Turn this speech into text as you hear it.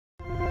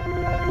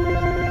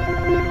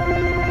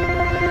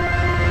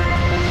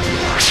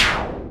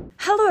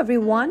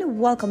everyone,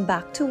 welcome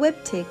back to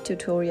Webtech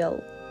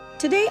Tutorial.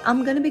 Today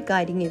I'm going to be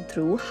guiding you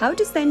through how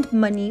to send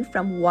money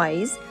from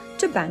Wise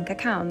to bank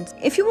account.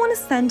 If you want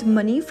to send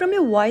money from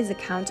your Wise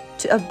account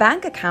to a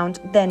bank account,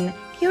 then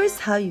here's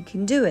how you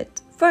can do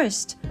it.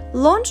 First,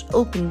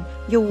 open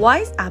your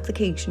Wise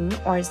application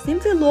or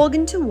simply log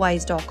into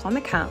wise.com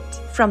account.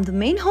 From the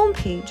main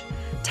homepage,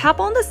 tap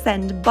on the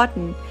send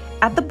button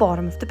at the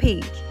bottom of the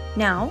page.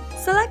 Now,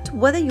 select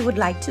whether you would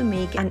like to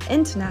make an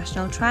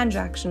international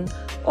transaction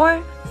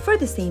or for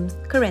the same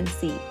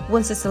currency.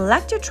 Once you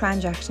select your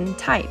transaction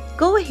type,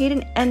 go ahead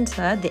and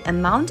enter the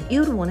amount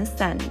you'd want to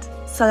send.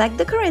 Select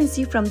the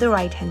currency from the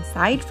right-hand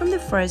side from the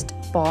first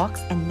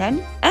box and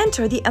then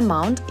enter the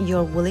amount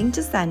you're willing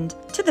to send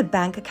to the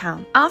bank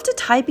account. After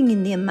typing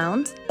in the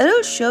amount,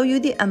 it'll show you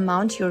the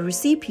amount your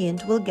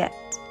recipient will get.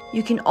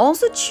 You can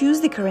also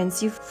choose the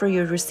currency for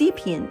your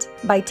recipient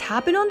by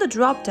tapping on the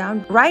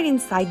drop-down right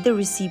inside the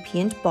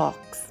recipient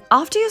box.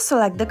 After you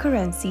select the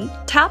currency,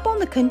 tap on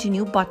the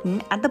Continue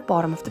button at the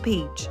bottom of the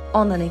page.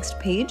 On the next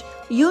page,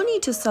 you'll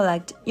need to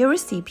select your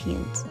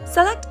recipient.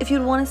 Select if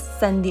you want to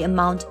send the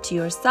amount to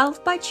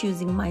yourself by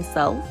choosing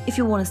Myself. If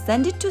you want to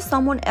send it to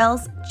someone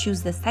else,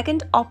 choose the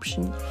second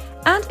option.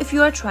 And if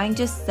you are trying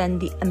to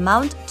send the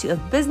amount to a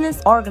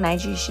business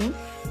organization,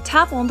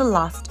 tap on the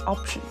last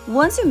option.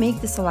 Once you make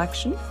the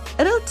selection,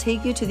 it'll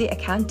take you to the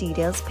account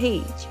details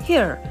page.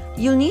 Here,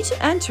 you'll need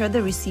to enter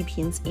the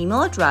recipient's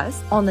email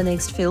address. On the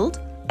next field,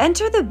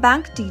 enter the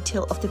bank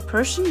detail of the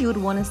person you'd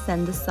want to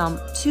send the sum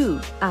to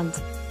and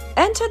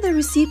enter the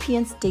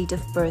recipient's date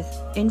of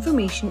birth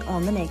information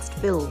on the next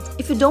field.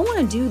 If you don't want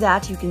to do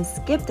that, you can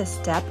skip this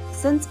step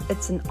since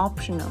it's an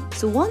optional.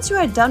 So once you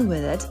are done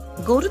with it,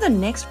 go to the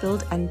next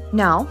field and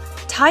now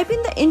type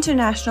in the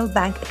international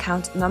bank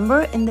account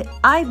number in the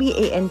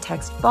IBAN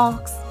text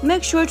box.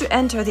 Make sure to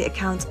enter the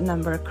account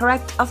number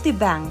correct of the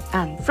bank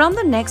and from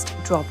the next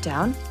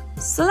drop-down,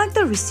 select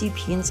the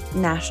recipient's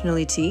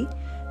nationality.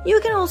 You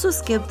can also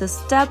skip this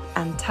step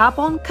and tap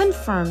on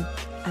Confirm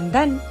and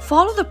then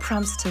follow the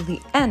prompts till the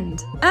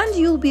end and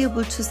you'll be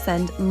able to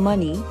send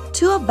money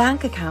to a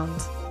bank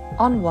account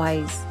on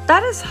Wise.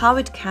 That is how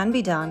it can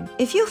be done.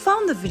 If you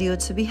found the video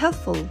to be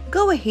helpful,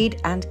 go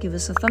ahead and give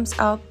us a thumbs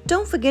up.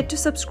 Don't forget to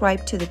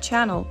subscribe to the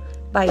channel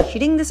by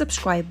hitting the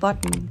subscribe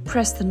button.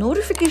 Press the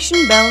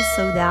notification bell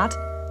so that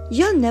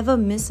you'll never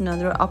miss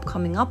another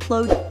upcoming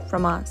upload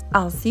from us.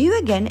 I'll see you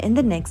again in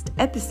the next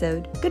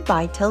episode.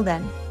 Goodbye till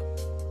then.